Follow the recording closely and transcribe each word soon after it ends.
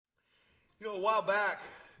You know, a while back,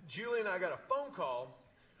 Julie and I got a phone call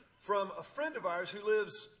from a friend of ours who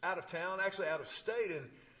lives out of town, actually out of state, and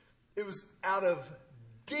it was out of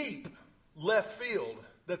deep left field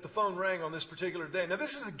that the phone rang on this particular day. Now,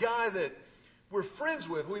 this is a guy that we're friends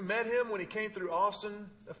with. We met him when he came through Austin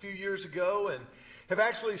a few years ago and have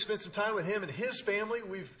actually spent some time with him and his family.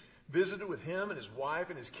 We've visited with him and his wife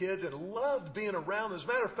and his kids and loved being around them. As a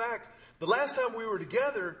matter of fact, the last time we were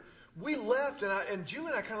together, we left and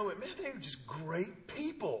Julie and I kind of went, man, they were just great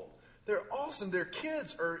people. They're awesome. Their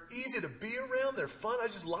kids are easy to be around. They're fun. I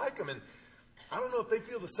just like them. And I don't know if they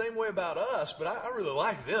feel the same way about us, but I really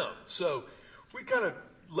like them. So we kind of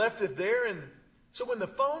left it there. And so when the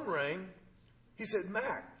phone rang, he said,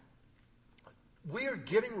 Mac, we are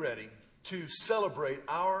getting ready to celebrate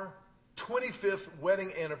our 25th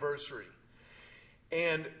wedding anniversary.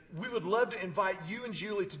 And we would love to invite you and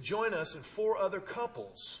Julie to join us and 4 other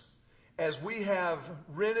couples as we have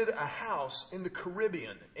rented a house in the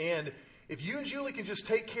Caribbean. And if you and Julie can just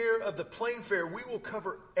take care of the plane fare, we will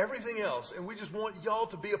cover everything else. And we just want y'all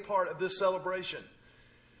to be a part of this celebration.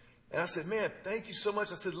 And I said, man, thank you so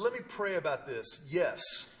much. I said, let me pray about this. Yes.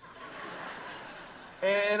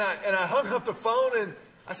 and I hung up the phone and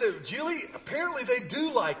I said, Julie, apparently they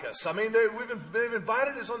do like us. I mean, they've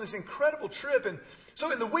invited us on this incredible trip. And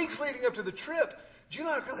so in the weeks leading up to the trip, Julie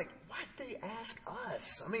and I were kind of like, why did they ask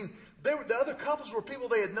us? I mean, the other couples were people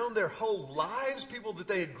they had known their whole lives, people that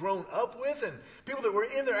they had grown up with, and people that were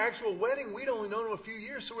in their actual wedding. We'd only known them a few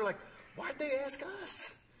years. So we're like, why'd they ask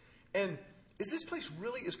us? And is this place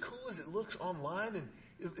really as cool as it looks online? And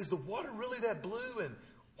is the water really that blue? And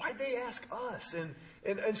why'd they ask us? And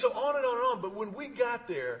so on and on and on. But when we got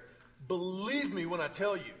there, believe me when I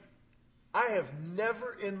tell you, I have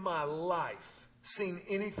never in my life seen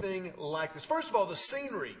anything like this. First of all, the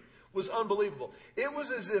scenery was unbelievable. It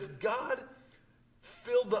was as if God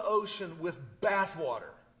filled the ocean with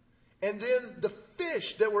bathwater. And then the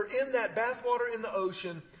fish that were in that bathwater in the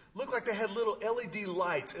ocean looked like they had little LED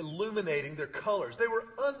lights illuminating their colors. They were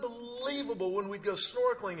unbelievable when we'd go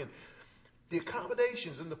snorkeling. And the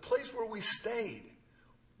accommodations and the place where we stayed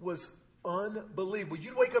was unbelievable.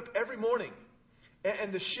 You'd wake up every morning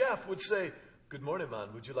and the chef would say, good morning,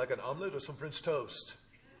 man. Would you like an omelet or some French toast?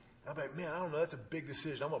 I'm like, man, I don't know. That's a big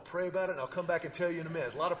decision. I'm going to pray about it and I'll come back and tell you in a minute.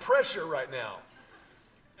 There's a lot of pressure right now.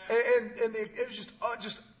 And it was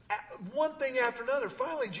just one thing after another.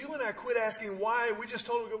 Finally, Julie and I quit asking why. We just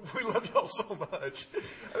told them, we love y'all so much.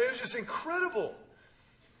 I mean, it was just incredible.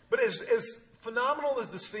 But as phenomenal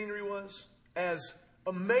as the scenery was, as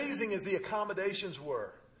amazing as the accommodations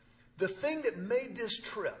were, the thing that made this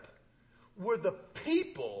trip were the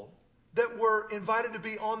people that were invited to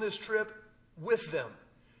be on this trip with them.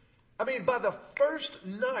 I mean, by the first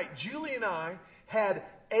night, Julie and I had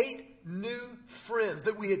 8 new friends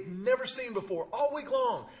that we had never seen before. All week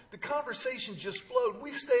long, the conversation just flowed.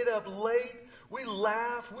 We stayed up late. We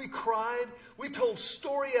laughed. We cried. We told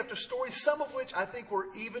story after story, some of which I think were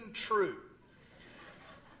even true.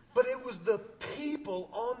 But it was the people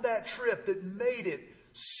on that trip that made it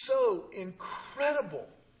so incredible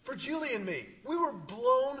for Julie and me. We were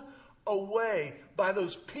blown away by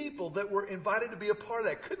those people that were invited to be a part of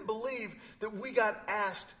that. Couldn't believe that we got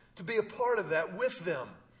asked to be a part of that with them.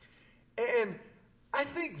 And I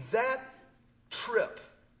think that trip,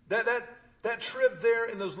 that trip there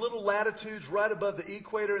in those little latitudes right above the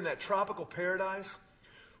equator in that tropical paradise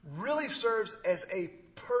really serves as a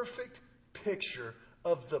perfect picture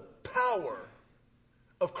of the power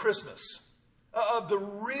of Christmas, of the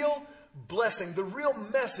real blessing, the real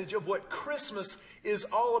message of what Christmas is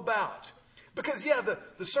all about. Because, yeah,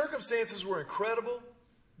 the circumstances were incredible.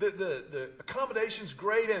 The accommodations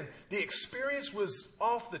great, and the experience was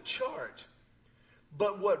off the chart.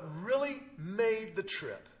 But what really made the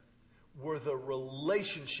trip were the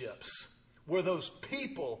relationships, were those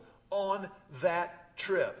people on that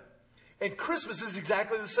trip. And Christmas is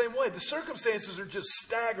exactly the same way. The circumstances are just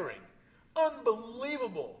staggering,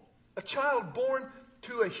 unbelievable. A child born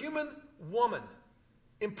to a human woman,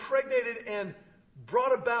 impregnated and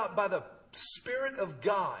brought about by the Spirit of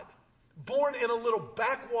God, born in a little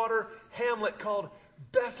backwater hamlet called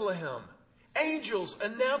Bethlehem. Angels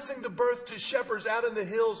announcing the birth to shepherds out in the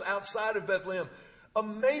hills outside of Bethlehem.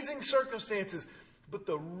 Amazing circumstances. But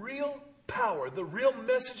the real power, the real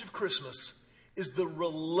message of Christmas is the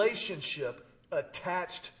relationship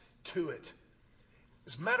attached to it.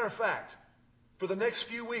 As a matter of fact, for the next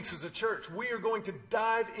few weeks as a church, we are going to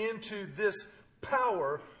dive into this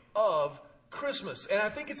power of Christmas. And I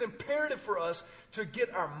think it's imperative for us to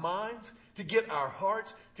get our minds, to get our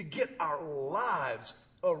hearts, to get our lives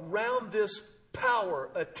around this power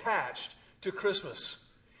attached to Christmas.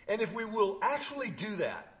 And if we will actually do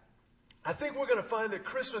that, I think we're going to find that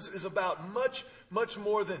Christmas is about much, much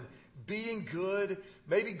more than being good,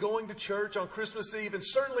 maybe going to church on Christmas Eve, and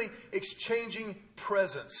certainly exchanging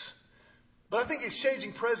presents. But I think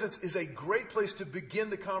exchanging presents is a great place to begin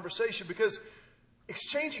the conversation, because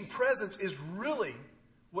exchanging presents is really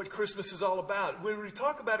what Christmas is all about. When we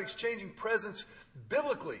talk about exchanging presents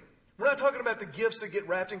biblically, we're not talking about the gifts that get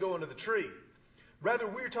wrapped and go into the tree. Rather,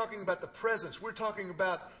 we're talking about the presence. We're talking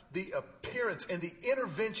about the appearance and the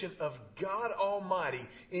intervention of God Almighty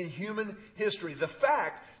in human history. The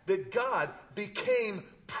fact that God became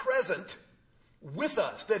present with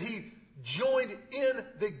us, that He joined in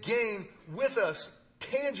the game with us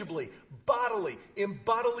tangibly, bodily, in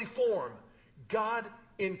bodily form. God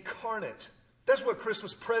incarnate. That's what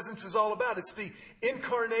Christmas presence is all about. It's the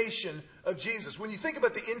incarnation of Jesus. When you think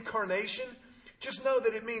about the incarnation, just know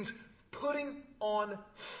that it means putting on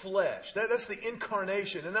flesh. That's the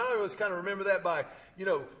incarnation. And I always kind of remember that by,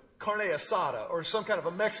 carne asada or some kind of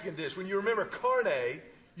a Mexican dish. When you remember carne,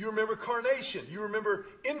 you remember carnation. You remember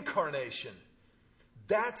incarnation.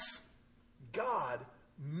 That's God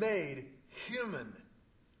made human.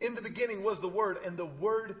 In the beginning was the Word, and the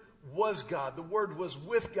Word was God. The Word was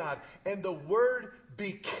with God, and the Word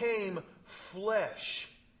became flesh.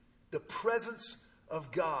 The presence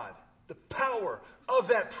of God. The power of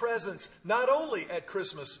that presence, not only at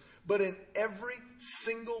Christmas, but in every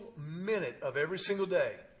single minute of every single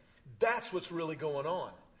day. That's what's really going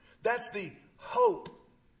on. That's the hope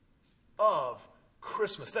of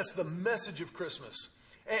Christmas. That's the message of Christmas.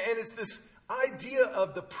 And it's this idea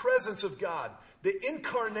of the presence of God, the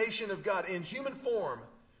incarnation of God in human form,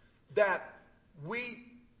 that we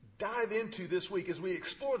dive into this week as we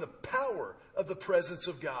explore the power of the presence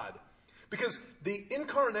of God. Because the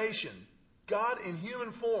incarnation, God in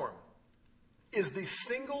human form, is the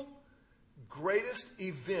single greatest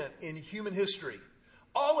event in human history.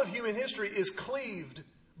 All of human history is cleaved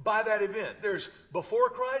by that event. There's before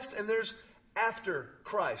Christ and there's after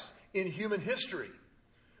Christ in human history.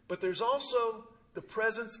 But there's also the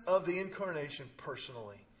presence of the incarnation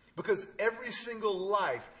personally. Because every single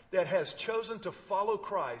life that has chosen to follow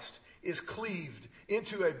Christ is cleaved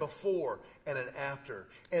into a before and an after.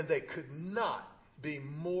 And they could not be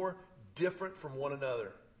more different from one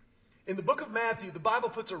another. In the book of Matthew, the Bible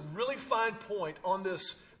puts a really fine point on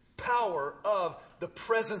this power of the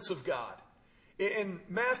presence of God. In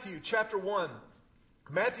Matthew chapter 1,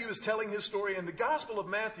 Matthew is telling his story, and the Gospel of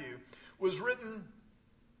Matthew was written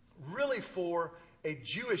really for a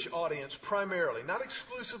Jewish audience primarily. Not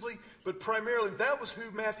exclusively, but primarily. That was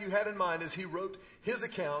who Matthew had in mind as he wrote his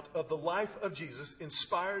account of the life of Jesus,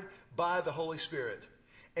 inspired by the Holy Spirit.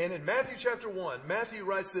 And in Matthew chapter 1, Matthew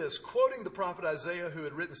writes this, quoting the prophet Isaiah, who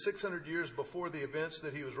had written 600 years before the events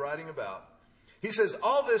that he was writing about. He says,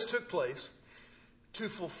 all this took place to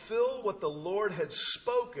fulfill what the Lord had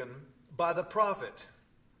spoken by the prophet.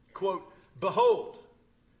 Quote, behold,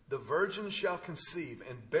 the virgin shall conceive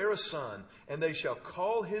and bear a son, and they shall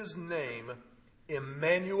call his name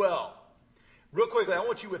Emmanuel. Real quickly, I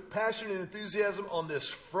want you with passion and enthusiasm on this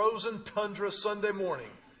frozen tundra Sunday morning.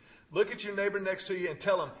 Look at your neighbor next to you and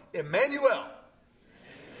tell him, Emmanuel.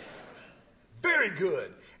 Very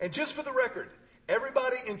good. And just for the record,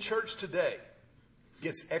 everybody in church today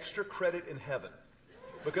gets extra credit in heaven.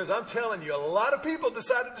 Because I'm telling you, a lot of people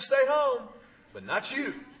decided to stay home, but not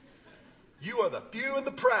you. You are the few and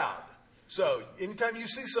the proud. So anytime you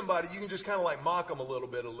see somebody, you can just kind of like mock them a little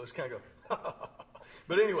bit. It'll just kind of go,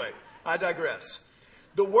 But anyway, I digress.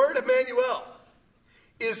 The word Emmanuel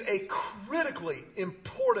is a critically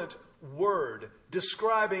important word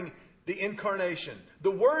describing the incarnation.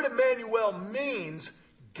 The word Emmanuel means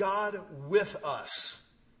God with us.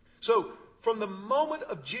 So from the moment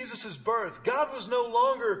of Jesus' birth, God was no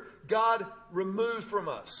longer God removed from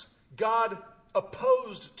us, God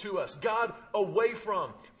opposed to us, God away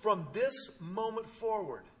from. From this moment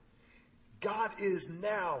forward, God is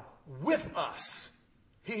now with us.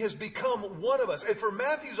 He has become one of us. And for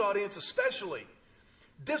Matthew's audience especially,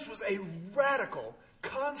 this was a radical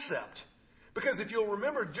concept. Because if you'll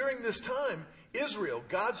remember, during this time, Israel,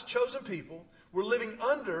 God's chosen people, were living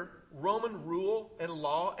under Roman rule and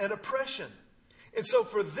law and oppression. And so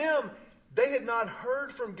for them, they had not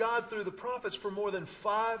heard from God through the prophets for more than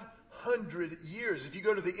 500 years. If you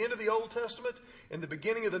go to the end of the Old Testament and the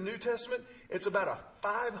beginning of the New Testament, it's about a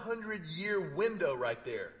 500-year window right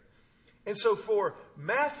there. And so for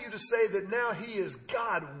Matthew to say that now he is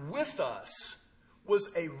God with us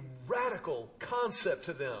was a radical concept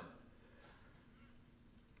to them.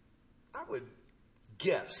 I would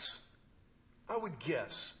guess,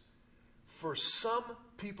 for some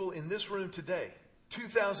people in this room today,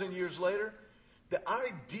 2,000 years later, the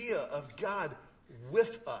idea of God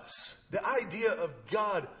with us, the idea of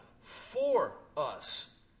God for us,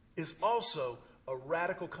 is also a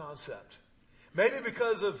radical concept. Maybe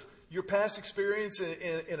because of your past experience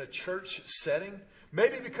in a church setting,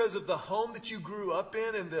 maybe because of the home that you grew up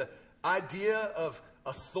in and the idea of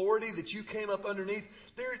authority that you came up underneath,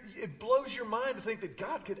 it blows your mind to think that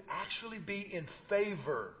God could actually be in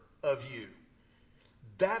favor of you.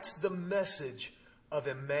 That's the message of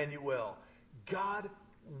Emmanuel. God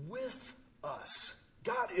with us.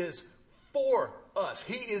 God is for us.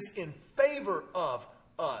 He is in favor of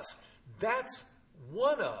us. That's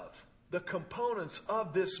one of the components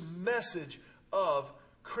of this message of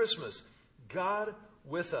Christmas. God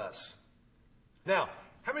with us. Now,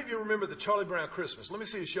 how many of you remember the Charlie Brown Christmas? Let me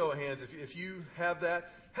see a show of hands if you have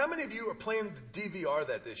that. How many of you are planning to DVR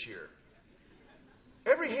that this year?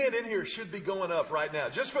 Every hand in here should be going up right now,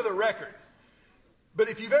 just for the record. But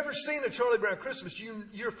if you've ever seen a Charlie Brown Christmas,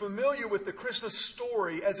 you're familiar with the Christmas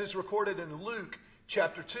story as it's recorded in Luke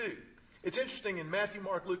chapter 2. It's interesting, in Matthew,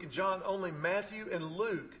 Mark, Luke, and John, only Matthew and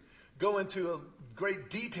Luke go into a great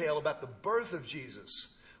detail about the birth of Jesus.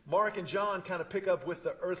 Mark and John kind of pick up with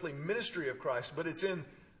the earthly ministry of Christ, but it's in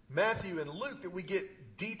Matthew and Luke that we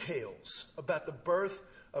get details about the birth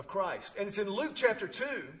of Christ. And it's in Luke chapter 2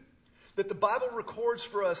 that the Bible records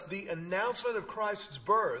for us the announcement of Christ's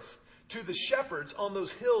birth to the shepherds on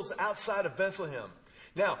those hills outside of Bethlehem.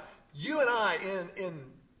 Now, you and I in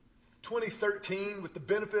 2013, with the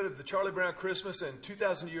benefit of the Charlie Brown Christmas and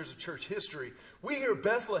 2,000 years of church history, we hear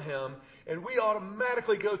Bethlehem and we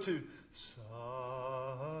automatically go to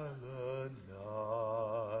Silent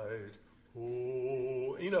Night.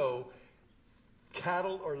 Oh, you know,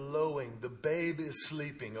 cattle are lowing, the babe is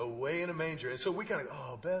sleeping away in a manger. And so we kind of go,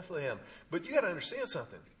 oh, Bethlehem. But you got to understand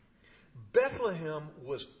something. Bethlehem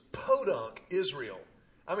was podunk Israel.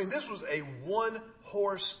 I mean, this was a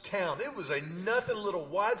one-horse town. It was a nothing little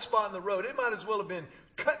wide spot in the road. It might as well have been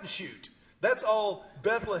cut and shoot. That's all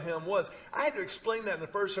Bethlehem was. I had to explain that in the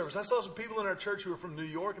first service. I saw some people in our church who were from New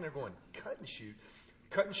York, and they're going, cut and shoot?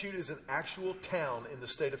 Cut and shoot is an actual town in the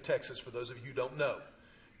state of Texas, for those of you who don't know.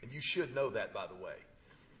 And you should know that, by the way.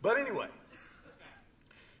 But anyway,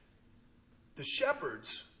 the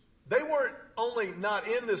shepherds, they weren't only not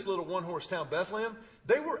in this little one-horse town, Bethlehem,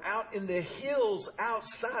 they were out in the hills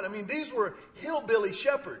outside. I mean, these were hillbilly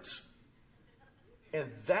shepherds.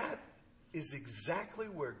 And that is exactly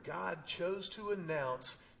where God chose to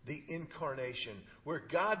announce the incarnation, where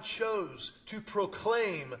God chose to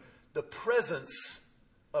proclaim the presence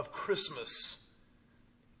of Christmas.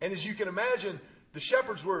 And as you can imagine, the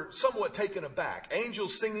shepherds were somewhat taken aback.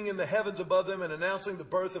 Angels singing in the heavens above them and announcing the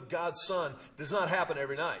birth of God's Son does not happen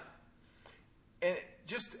every night. And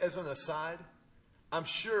just as an aside, I'm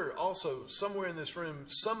sure also somewhere in this room,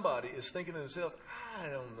 somebody is thinking to themselves, I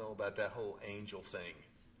don't know about that whole angel thing.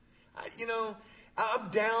 I'm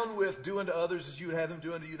down with doing to others as you would have them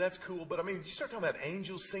do unto you. That's cool. But I mean, you start talking about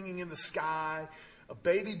angels singing in the sky, a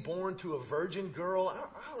baby born to a virgin girl.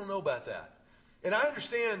 I don't know about that. And I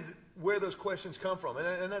understand where those questions come from,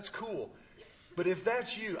 and that's cool. But if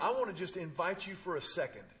that's you, I want to just invite you for a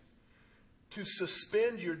second to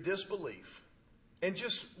suspend your disbelief and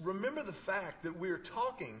just remember the fact that we're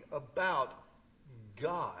talking about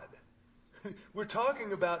God. We're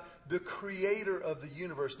talking about the creator of the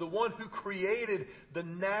universe, the one who created the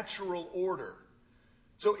natural order.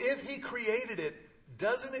 So if he created it,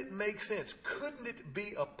 doesn't it make sense? Couldn't it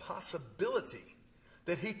be a possibility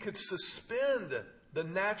that he could suspend the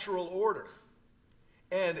natural order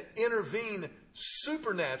and intervene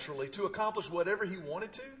supernaturally to accomplish whatever he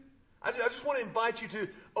wanted to? I just want to invite you to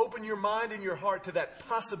open your mind and your heart to that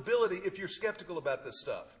possibility if you're skeptical about this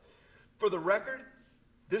stuff. For the record,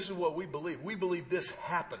 this is what we believe. We believe this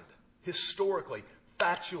happened historically,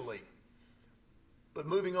 factually. But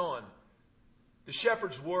moving on, the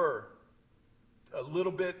shepherds were a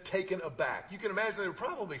little bit taken aback. You can imagine they were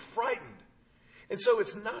probably frightened. And so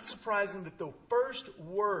it's not surprising that the first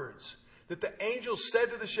words that the angel said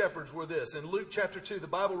to the shepherds were this. In Luke chapter 2, the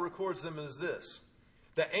Bible records them as this.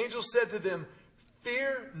 The angel said to them,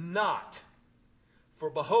 "Fear not, for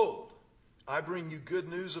behold, I bring you good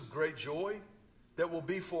news of great joy that will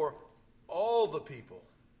be for all the people.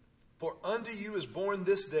 For unto you is born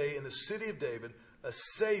this day in the city of David a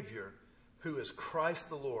Savior who is Christ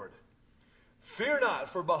the Lord. Fear not,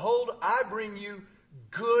 for behold, I bring you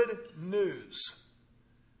good news."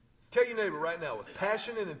 Tell your neighbor right now with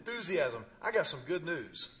passion and enthusiasm, I got some good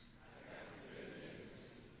news.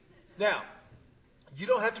 Now, you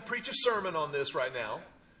don't have to preach a sermon on this right now,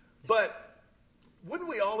 but wouldn't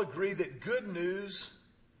we all agree that good news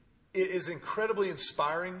is incredibly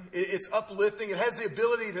inspiring. It's uplifting. It has the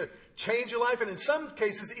ability to change your life, and in some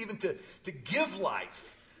cases, even to give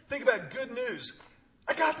life. Think about good news.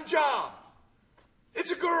 I got the job.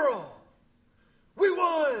 It's a girl. We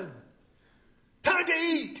won. Time to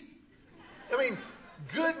eat. I mean,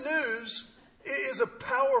 good news is a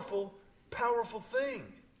powerful, powerful thing.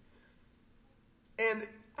 And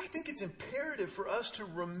I think it's imperative for us to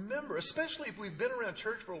remember, especially if we've been around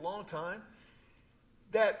church for a long time,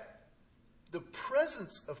 that the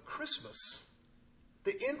presence of Christmas,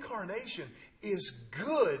 the incarnation, is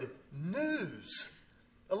good news.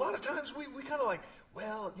 A lot of times we kind of like,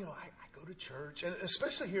 well, you know, I go to church, and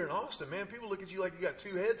especially here in Austin, man, people look at you like you got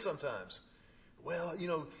two heads sometimes. Well, you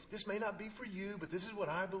know, this may not be for you, but this is what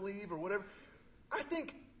I believe or whatever. I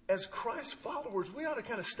think as Christ followers, we ought to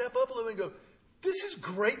kind of step up a little and go, this is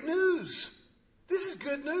great news. This is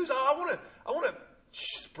good news. I want to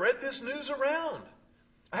spread this news around.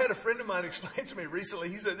 I had a friend of mine explain to me recently,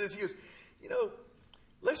 he said this, he goes, you know,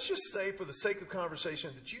 let's just say for the sake of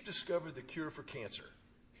conversation that you discovered the cure for cancer.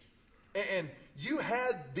 And you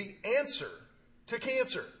had the answer to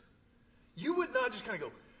cancer. You would not just kind of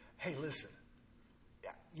go, hey, listen,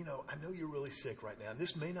 you know, I know you're really sick right now, and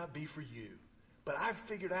this may not be for you, but I've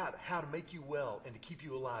figured out how to make you well and to keep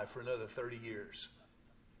you alive for another 30 years.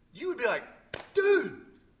 You would be like, dude,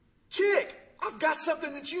 chick, I've got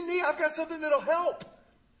something that you need. I've got something that'll help.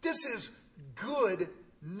 This is good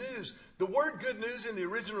news. The word good news in the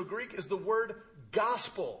original Greek is the word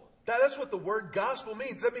gospel. That's what the word gospel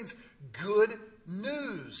means. That means good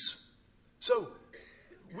news. So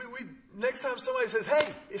we next time somebody says,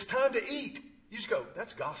 hey, it's time to eat, you just go,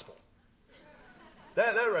 that's gospel.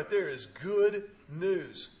 That right there is good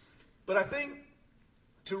news. But I think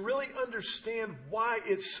to really understand why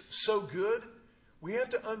it's so good, we have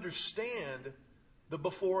to understand the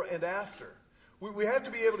before and after. We have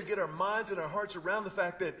to be able to get our minds and our hearts around the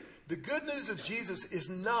fact that the good news of Jesus is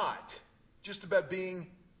not just about being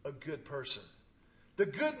a good person. The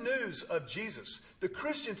good news of Jesus, the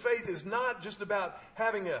Christian faith, is not just about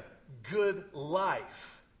having a good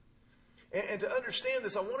life. And to understand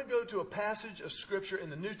this, I want to go to a passage of Scripture in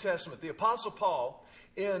the New Testament. The Apostle Paul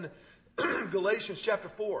in Galatians chapter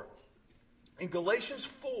 4. In Galatians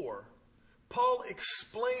 4, Paul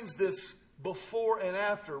explains this before and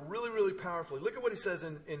after really, really powerfully. Look at what he says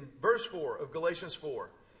in verse 4 of Galatians 4.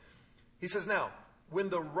 He says, now, when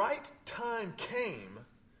the right time came,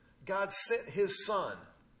 God sent his son,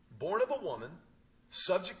 born of a woman,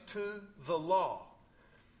 subject to the law.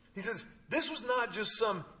 He says, this was not just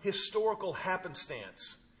some historical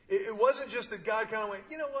happenstance. It wasn't just that God kind of went,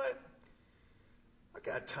 you know what? I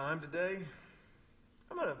got time today.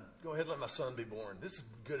 I'm going to go ahead and let my son be born. This is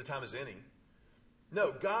as good a time as any.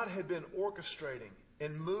 No, God had been orchestrating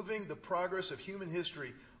and moving the progress of human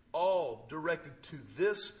history, all directed to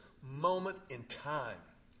this moment in time.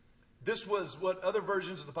 This was what other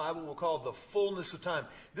versions of the Bible will call the fullness of time.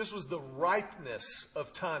 This was the ripeness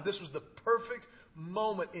of time. This was the perfect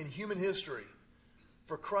moment in human history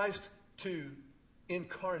for Christ to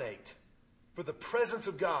incarnate, for the presence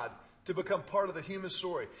of God to become part of the human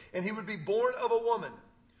story. And he would be born of a woman,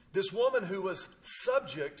 this woman who was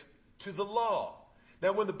subject to the law.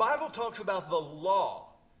 Now, when the Bible talks about the law,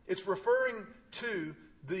 it's referring to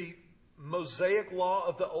the Mosaic law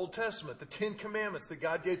of the Old Testament, the Ten Commandments that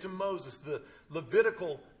God gave to Moses, the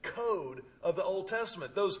Levitical code of the Old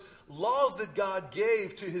Testament. Those laws that God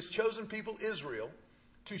gave to his chosen people, Israel,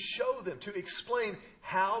 to show them, to explain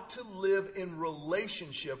how to live in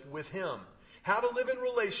relationship with him. How to live in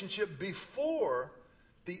relationship before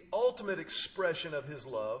the ultimate expression of his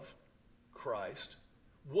love, Christ,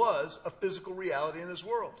 was a physical reality in his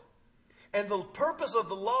world. And the purpose of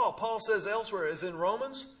the law, Paul says elsewhere, is in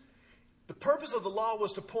Romans, the purpose of the law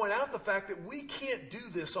was to point out the fact that we can't do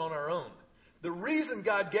this on our own. The reason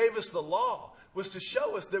God gave us the law was to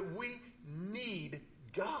show us that we need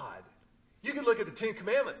God. You can look at the Ten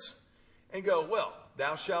Commandments and go, well,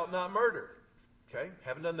 thou shalt not murder. Okay,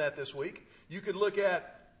 haven't done that this week. You could look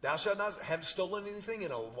at, thou shalt not, haven't stolen anything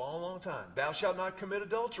in a long, long time. Thou shalt not commit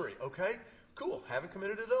adultery. Okay, cool, haven't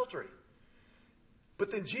committed adultery.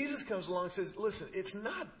 But then Jesus comes along and says, listen, it's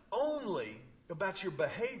not only about your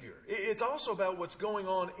behavior. It's also about what's going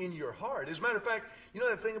on in your heart. As a matter of fact, you know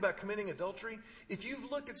that thing about committing adultery? If you've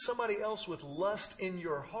looked at somebody else with lust in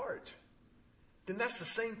your heart, then that's the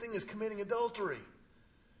same thing as committing adultery.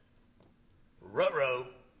 Ruh-roh.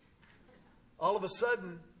 All of a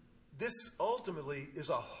sudden, this ultimately is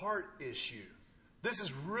a heart issue. This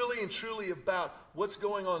is really and truly about what's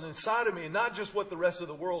going on inside of me and not just what the rest of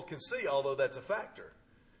the world can see, although that's a factor.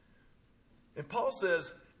 And Paul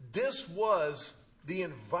says this was the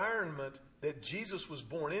environment that Jesus was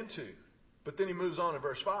born into. But then he moves on in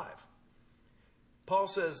verse 5. Paul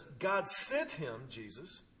says, God sent him,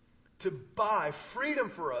 Jesus, to buy freedom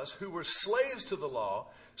for us who were slaves to the law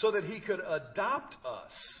so that he could adopt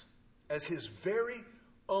us as his very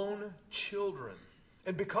own children.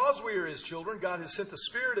 And because we are his children, God has sent the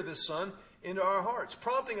Spirit of his Son into our hearts,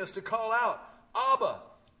 prompting us to call out, Abba,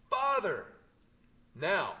 Father.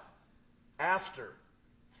 Now, after,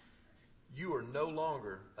 you are no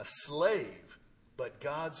longer a slave, but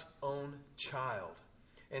God's own child.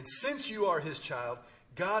 And since you are his child,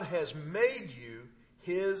 God has made you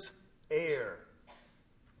his heir.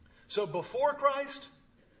 So before Christ,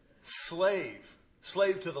 slave.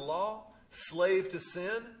 Slave to the law, slave to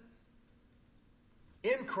sin.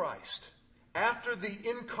 In Christ, after the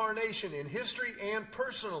incarnation in history and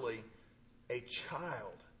personally, a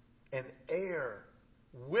child, an heir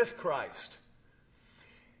with Christ.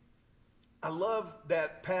 I love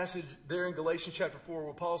that passage there in Galatians chapter 4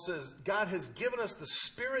 where Paul says, God has given us the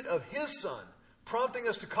Spirit of his Son, prompting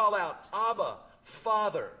us to call out, Abba,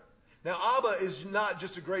 Father. Now, Abba is not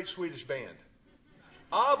just a great Swedish band.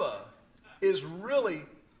 Abba is really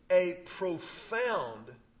a profound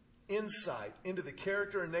insight into the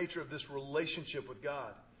character and nature of this relationship with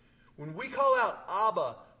God. When we call out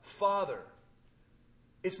Abba, Father,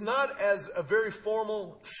 it's not as a very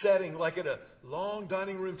formal setting like at a long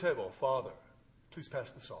dining room table. Father, please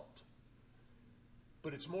pass the salt.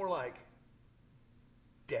 But it's more like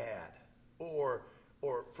Dad, or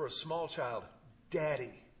for a small child,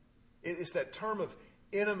 Daddy. It's that term of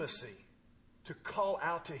intimacy to call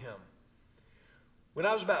out to him. When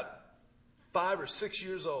I was about 5 or 6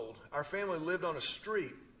 years old, our family lived on a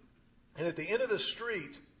street. And at the end of the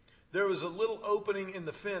street, there was a little opening in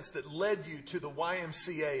the fence that led you to the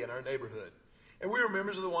YMCA in our neighborhood. And we were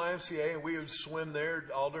members of the YMCA, and we would swim there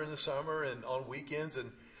all during the summer and on weekends.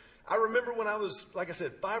 And I remember when I was, like I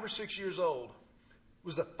said, 5 or 6 years old,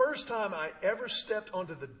 was the first time I ever stepped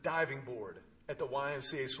onto the diving board at the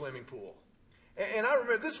YMCA swimming pool. And I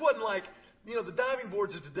remember, this wasn't like, you know, the diving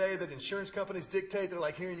boards of today that insurance companies dictate. They're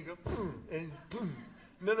like here and you go, boom, and boom.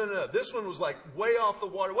 No. This one was like way off the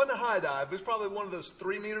water. It wasn't a high dive. It was probably one of those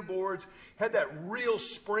 3-meter boards. Had that real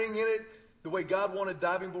spring in it, the way God wanted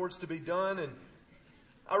diving boards to be done. And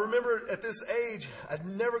I remember at this age, I'd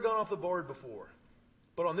never gone off the board before.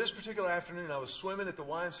 But on this particular afternoon, I was swimming at the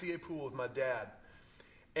YMCA pool with my dad.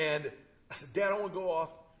 And I said, Dad, I want to go off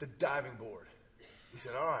the diving board. He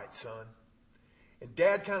said, all right, son. And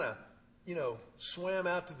Dad kind of, swam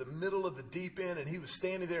out to the middle of the deep end, and he was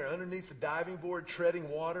standing there underneath the diving board, treading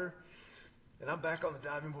water. And I'm back on the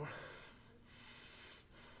diving board.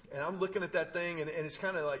 And I'm looking at that thing, and it's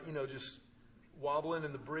kind of like, just wobbling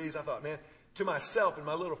in the breeze. I thought, man, to myself, in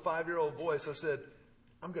my little 5-year-old voice, I said,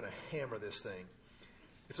 I'm going to hammer this thing.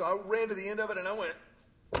 And so I ran to the end of it, and I went,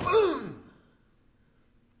 boom!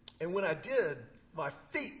 And when I did, my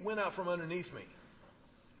feet went out from underneath me.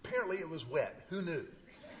 Apparently it was wet. Who knew?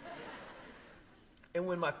 And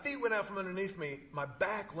when my feet went out from underneath me, my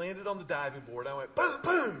back landed on the diving board. I went boom,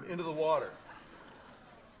 boom, into the water.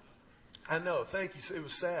 I know, thank you. It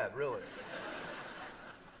was sad, really.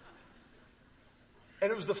 And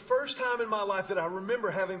it was the first time in my life that I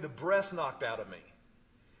remember having the breath knocked out of me.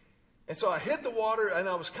 And so I hit the water, and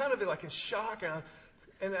I was kind of like in shock,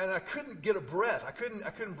 and I couldn't get a breath. I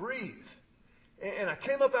couldn't breathe. And I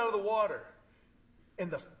came up out of the water,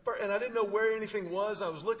 and I didn't know where anything was. I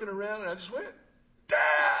was looking around, and I just went,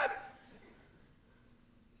 Dad!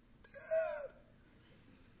 Dad!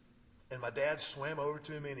 And my dad swam over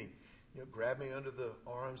to me, and he grabbed me under the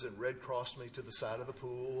arms and Red Crossed me to the side of the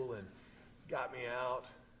pool and got me out.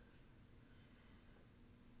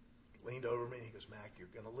 Leaned over me, and he goes, Mac, you're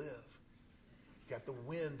going to live. Got the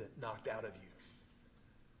wind knocked out of you.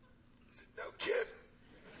 I said, no kidding.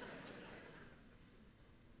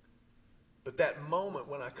 But that moment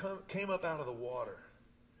when I came up out of the water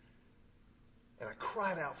and I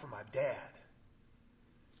cried out for my dad,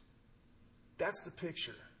 that's the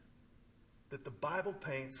picture that the Bible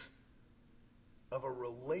paints of a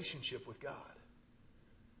relationship with God,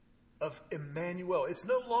 of Emmanuel. It's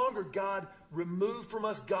no longer God removed from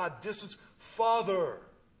us, God distant, Father.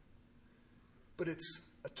 But it's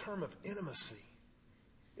a term of intimacy.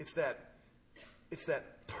 It's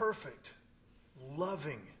that perfect,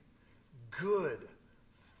 loving, good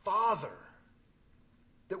Father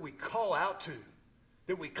that we call out to,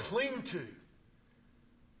 that we cling to,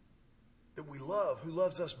 that we love, who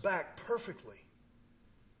loves us back perfectly.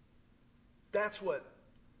 That's what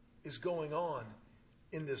is going on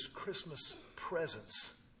in this Christmas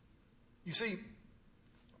presence. You see,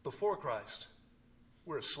 before Christ,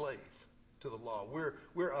 we're a slave. to the law.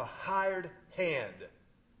 We're a hired hand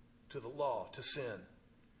to the law, to sin.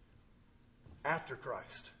 After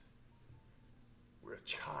Christ, we're a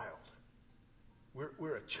child.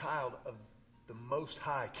 We're a child of the Most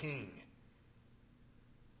High King.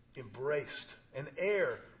 Embraced, an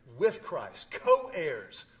heir with Christ,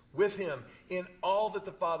 co-heirs with Him in all that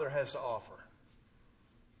the Father has to offer.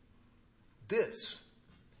 This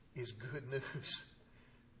is good news.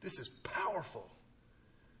 This is powerful.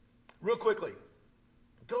 Real quickly,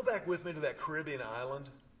 go back with me to that Caribbean island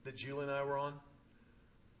that Julie and I were on.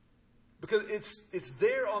 Because it's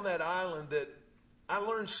there on that island that I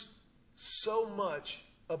learned so much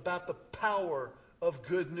about the power of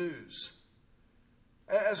good news.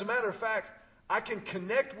 As a matter of fact, I can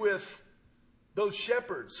connect with those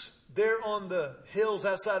shepherds there on the hills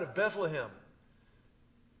outside of Bethlehem.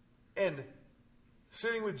 And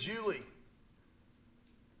sitting with Julie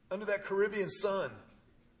under that Caribbean sun,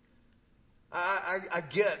 I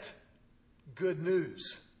get good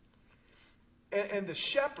news. And the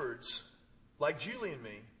shepherds, like Julie and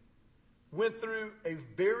me, went through a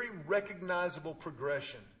very recognizable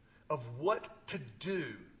progression of what to do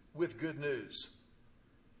with good news.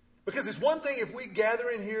 Because it's one thing if we gather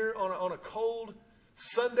in here on a cold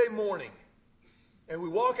Sunday morning and we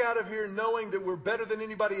walk out of here knowing that we're better than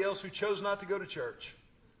anybody else who chose not to go to church.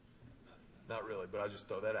 Not really, but I'll just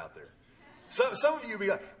throw that out there. Some of you will be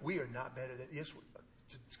like, we are not better than... Yes,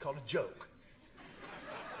 it's called a joke.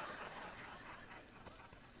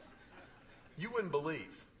 You wouldn't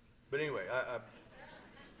believe. But anyway,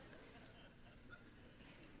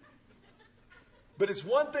 But it's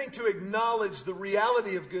one thing to acknowledge the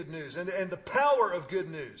reality of good news and the power of good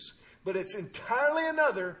news. But it's entirely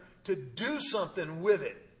another to do something with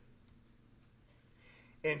it.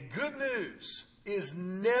 And good news is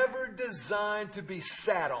never designed to be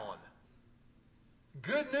sat on.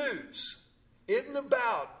 Good news isn't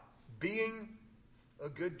about being a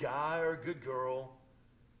good guy or a good girl,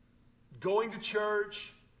 going to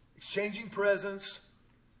church, exchanging presents.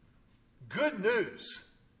 Good news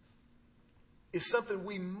is something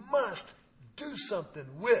we must do something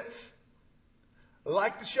with.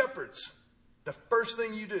 Like the shepherds, the first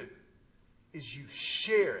thing you do is you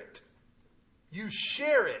share it. You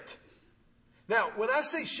share it. Now, when I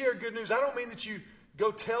say share good news, I don't mean that you go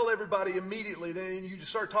tell everybody immediately, then you just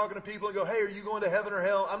start talking to people and go, hey, are you going to heaven or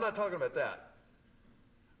hell? I'm not talking about that.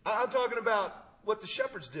 I'm talking about what the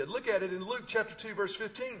shepherds did. Look at it in Luke chapter 2, verse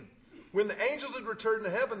 15. When the angels had returned to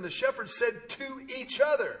heaven, the shepherds said to each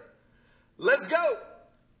other, let's go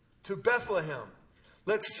to Bethlehem.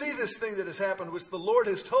 Let's see this thing that has happened, which the Lord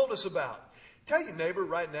has told us about. Tell your neighbor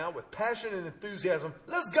right now with passion and enthusiasm,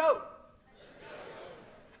 let's go.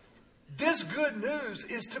 This good news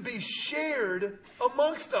is to be shared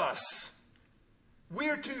amongst us. We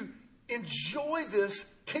are to enjoy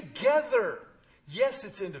this together. Yes,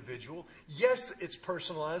 it's individual. Yes, it's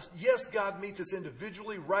personalized. Yes, God meets us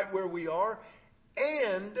individually right where we are.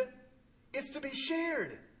 And it's to be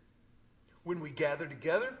shared. When we gather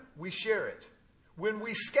together, we share it. When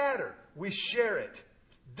we scatter, we share it.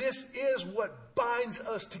 This is what binds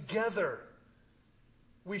us together.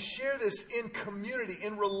 We share this in community,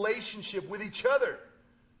 in relationship with each other.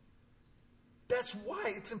 That's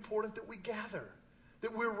why it's important that we gather.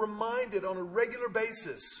 That we're reminded on a regular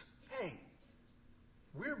basis, hey,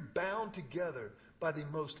 we're bound together by the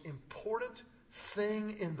most important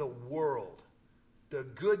thing in the world. The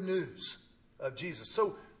good news of Jesus.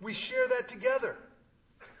 So we share that together.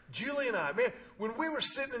 Julie and I, man, when we were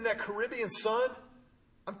sitting in that Caribbean sun,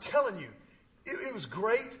 I'm telling you, it was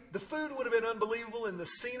great. The food would have been unbelievable and the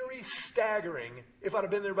scenery staggering if I'd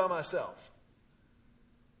have been there by myself.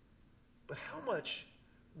 But how much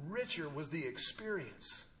richer was the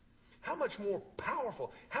experience? How much more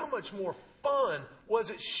powerful, how much more fun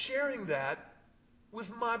was it sharing that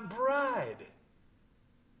with my bride?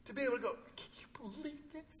 To be able to go, can you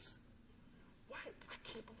believe this? Why? I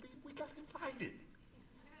can't believe we got invited.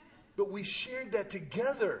 But we shared that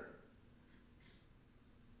together.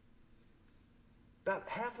 About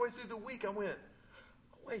halfway through the week, I went,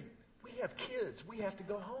 wait, we have kids. We have to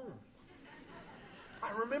go home.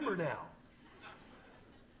 I remember now.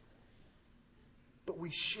 But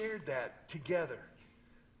we shared that together.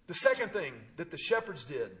 The second thing that the shepherds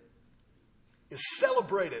did is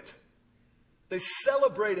celebrate it. They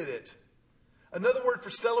celebrated it. Another word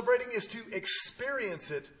for celebrating is to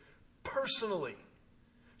experience it personally.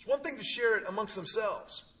 It's one thing to share it amongst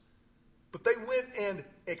themselves, but they went and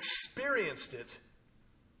experienced it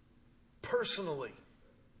personally.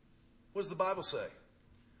 What does the Bible say?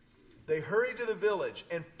 They hurried to the village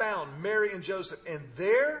and found Mary and Joseph, and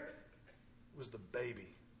there was the baby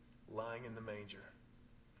lying in the manger.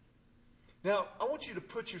 Now, I want you to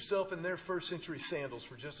put yourself in their first century sandals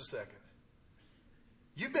for just a second.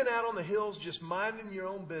 You've been out on the hills just minding your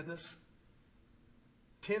own business,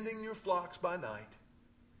 tending your flocks by night,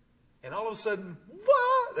 and all of a sudden,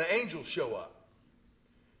 what? The angels show up.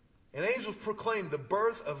 And angels proclaim the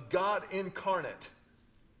birth of God incarnate.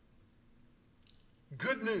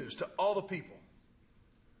 Good news to all the people.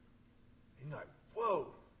 And you're like, whoa.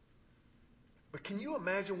 But can you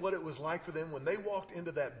imagine what it was like for them when they walked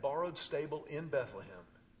into that borrowed stable in Bethlehem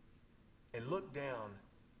and looked down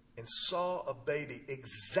and saw a baby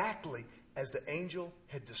exactly as the angel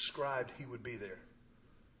had described he would be there?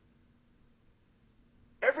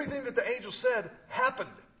 Everything that the angel said happened.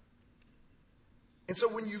 And so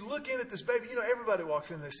when you look in at this baby, everybody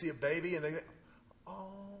walks in and they see a baby and they think,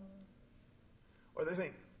 oh. Or they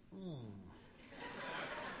think, ooh,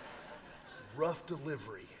 rough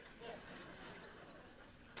delivery.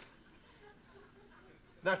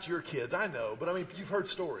 Not your kids, I know, but you've heard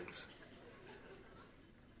stories.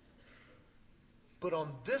 But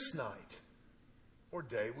on this night, or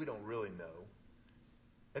day, we don't really know,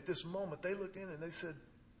 at this moment, they looked in and they said,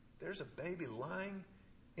 there's a baby lying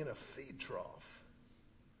in a feed trough,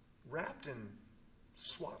 wrapped in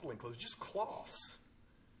swaddling clothes, just cloths.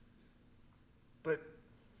 But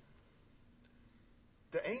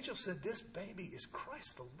the angel said, this baby is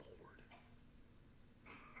Christ the Lord.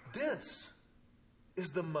 This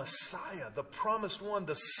is the Messiah, the promised one,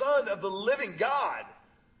 the Son of the living God.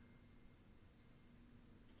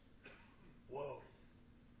 Whoa.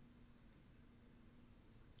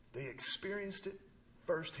 They experienced it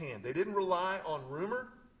firsthand. They didn't rely on rumor.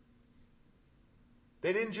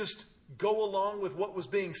 They didn't just go along with what was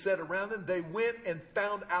being said around them. They went and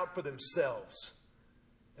found out for themselves.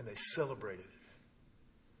 And they celebrated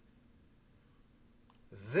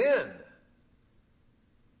it. Then,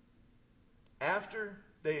 after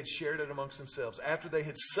they had shared it amongst themselves, after they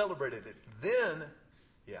had celebrated it, then,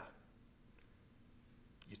 you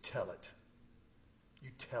tell it. You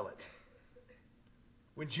tell it.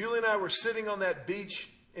 When Julie and I were sitting on that beach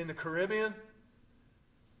in the Caribbean,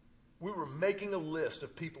 we were making a list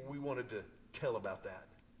of people we wanted to tell about that.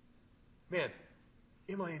 Man,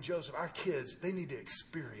 Emily and Joseph, our kids, they need to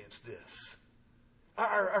experience this.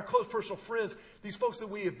 Our close personal friends, these folks that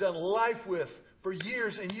we have done life with for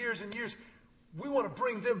years and years and years, we want to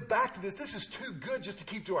bring them back to this. This is too good just to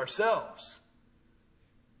keep to ourselves.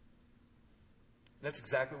 And that's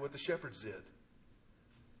exactly what the shepherds did.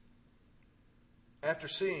 After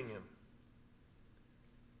seeing him,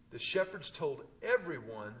 the shepherds told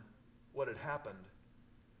everyone what had happened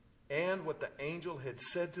and what the angel had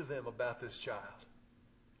said to them about this child.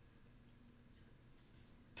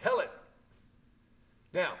 Tell it.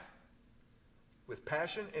 Now, with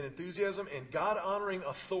passion and enthusiasm and God-honoring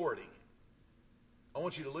authority, I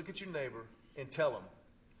want you to look at your neighbor and tell him,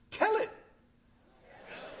 tell it.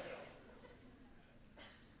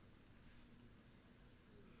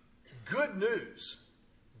 Good news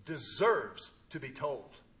deserves to be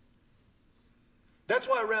told. That's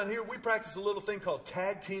why around here we practice a little thing called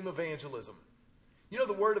tag team evangelism. You know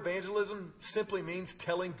the word evangelism simply means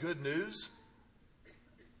telling good news.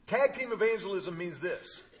 Tag team evangelism means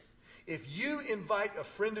this. If you invite a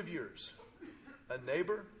friend of yours, a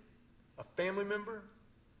neighbor, a family member,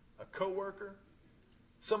 a coworker,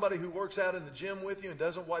 somebody who works out in the gym with you and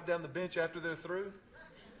doesn't wipe down the bench after they're through,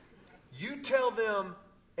 you tell them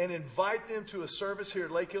and invite them to a service here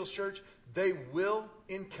at Lake Hills Church, they will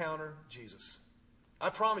encounter Jesus. I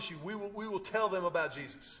promise you, we will tell them about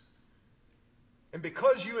Jesus. And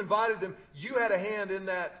because you invited them, you had a hand in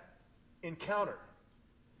that encounter.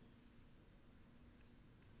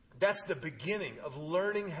 That's the beginning of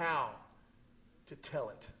learning how to tell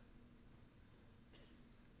it.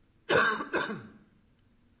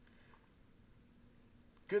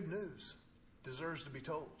 Good news deserves to be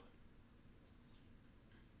told.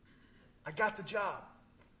 I got the job.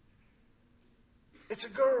 It's a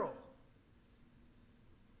girl.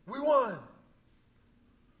 We won.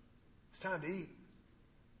 It's time to eat.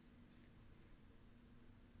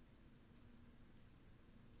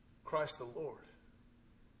 Christ the Lord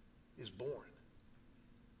is born,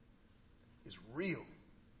 is real.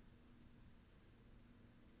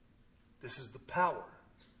 This is the power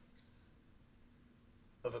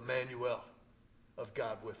of Emmanuel, of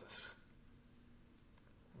God with us.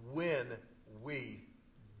 When we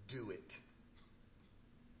do it.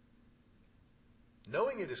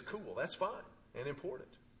 Knowing it is cool, that's fine and important.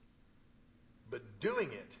 But doing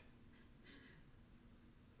it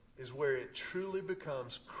is where it truly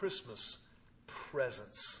becomes Christmas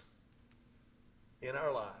presence in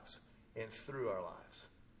our lives and through our lives.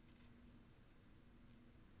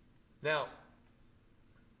 Now,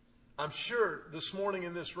 I'm sure this morning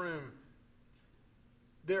in this room,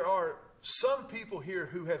 there are some people here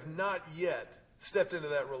who have not yet stepped into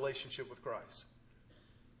that relationship with Christ.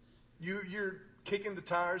 You're kicking the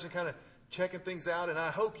tires and kind of checking things out, and I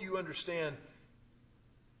hope you understand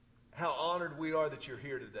how honored we are that you're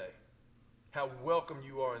here today, how welcome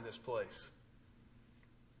you are in this place.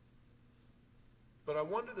 But I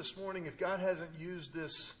wonder this morning if God hasn't used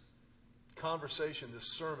this conversation,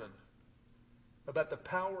 this sermon, about the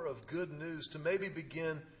power of good news to maybe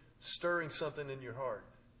begin stirring something in your heart,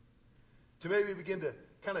 to maybe begin to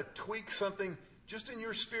kind of tweak something just in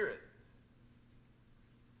your spirit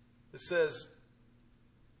that says,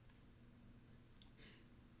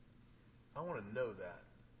 I want to know that.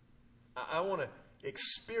 I want to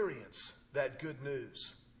experience that good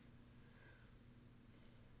news.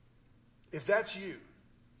 If that's you,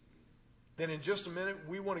 then in just a minute,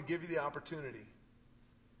 we want to give you the opportunity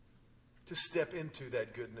to step into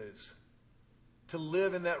that good news, to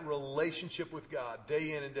live in that relationship with God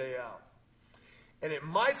day in and day out. And it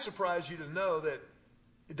might surprise you to know that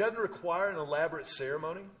it doesn't require an elaborate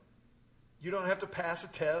ceremony. You don't have to pass a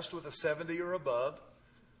test with a 70 or above.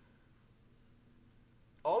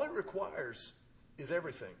 All it requires is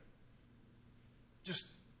everything. Just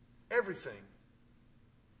everything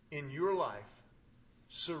in your life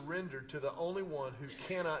surrendered to the only one who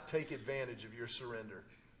cannot take advantage of your surrender.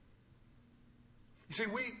 You see,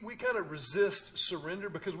 we kind of resist surrender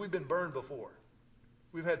because we've been burned before.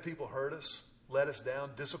 We've had people hurt us, let us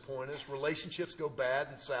down, disappoint us. Relationships go bad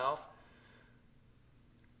and south.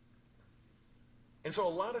 And so a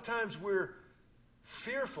lot of times we're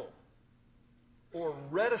fearful or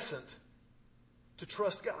reticent to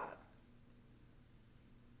trust God.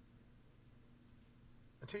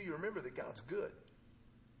 Until you remember that God's good.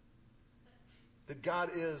 That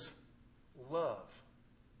God is love.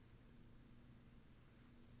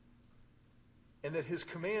 And that His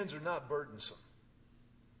commands are not burdensome.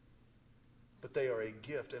 But they are a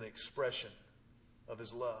gift, an expression of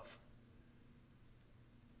His love.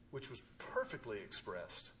 Which was perfectly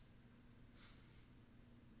expressed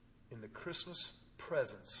in the Christmas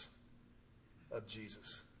presence of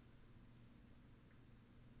Jesus.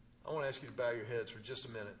 I want to ask you to bow your heads for just a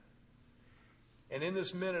minute. And in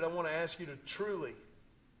this minute, I want to ask you to truly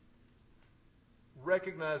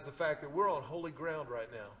recognize the fact that we're on holy ground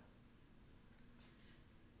right now.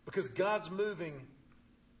 Because God's moving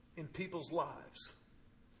in people's lives.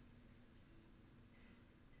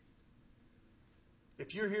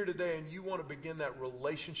 If you're here today and you want to begin that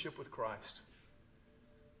relationship with Christ,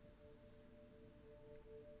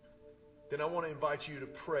 then I want to invite you to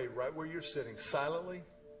pray right where you're sitting, silently,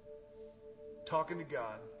 talking to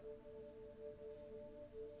God.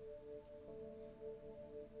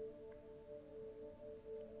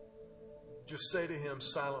 Just say to Him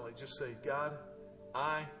silently, just say, God,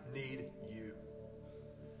 I need you.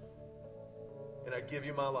 And I give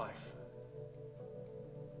you my life.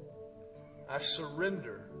 I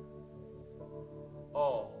surrender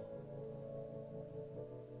all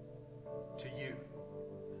to you.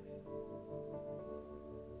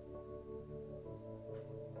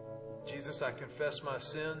 Jesus, I confess my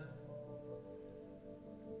sin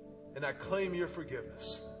and I claim your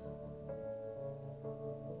forgiveness.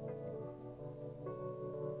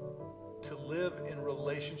 To live in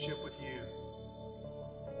relationship with you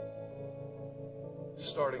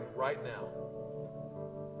starting right now.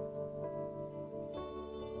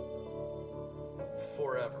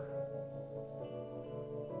 Forever.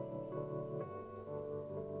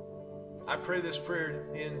 I pray this prayer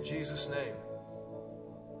in Jesus' name.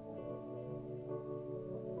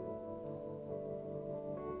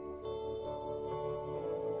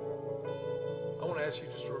 I want to ask you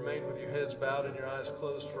just to remain with your heads bowed and your eyes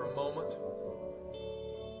closed for a moment.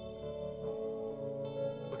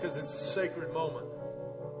 Because it's a sacred moment.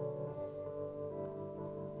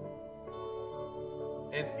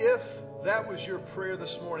 And if that was your prayer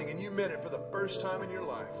this morning and you meant it for the first time in your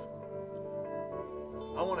life,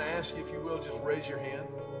 I want to ask you, if you will, just raise your hand.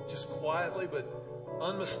 Just quietly but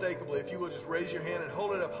unmistakably, if you will, just raise your hand and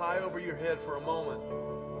hold it up high over your head for a moment.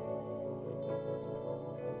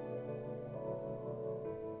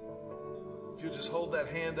 If you'll just hold that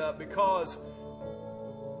hand up, because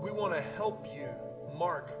we want to help you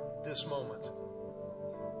mark this moment.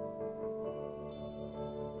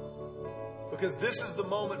 Because this is the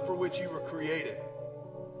moment for which you were created.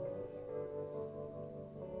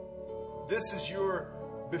 This is your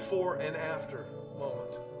before and after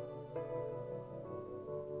moment.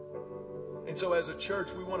 And so as a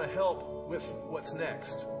church, we want to help with what's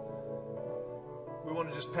next. We want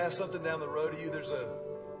to just pass something down the road to you. There's a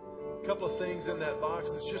a couple of things in that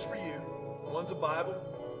box that's just for you. One's a Bible.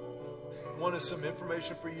 One is some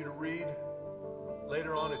information for you to read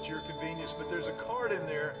later on at your convenience. But there's a card in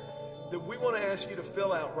there that we want to ask you to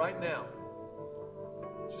fill out right now.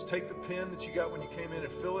 Just take the pen that you got when you came in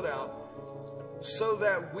and fill it out so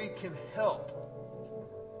that we can help.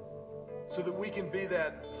 So that we can be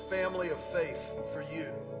that family of faith for you.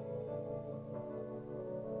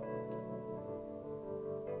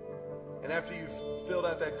 And after you've filled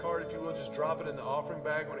out that card, if you will, just drop it in the offering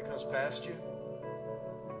bag when it comes past you.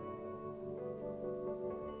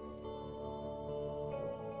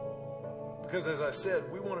 Because as I said,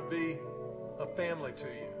 we want to be a family to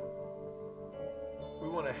you. We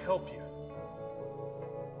want to help you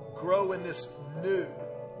grow in this new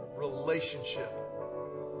relationship.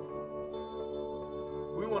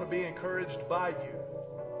 We want to be encouraged by you.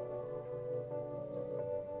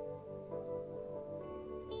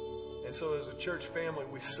 And so as a church family,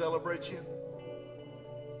 we celebrate you.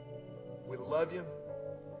 We love you.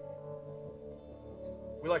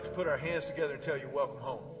 We like to put our hands together and tell you welcome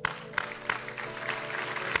home.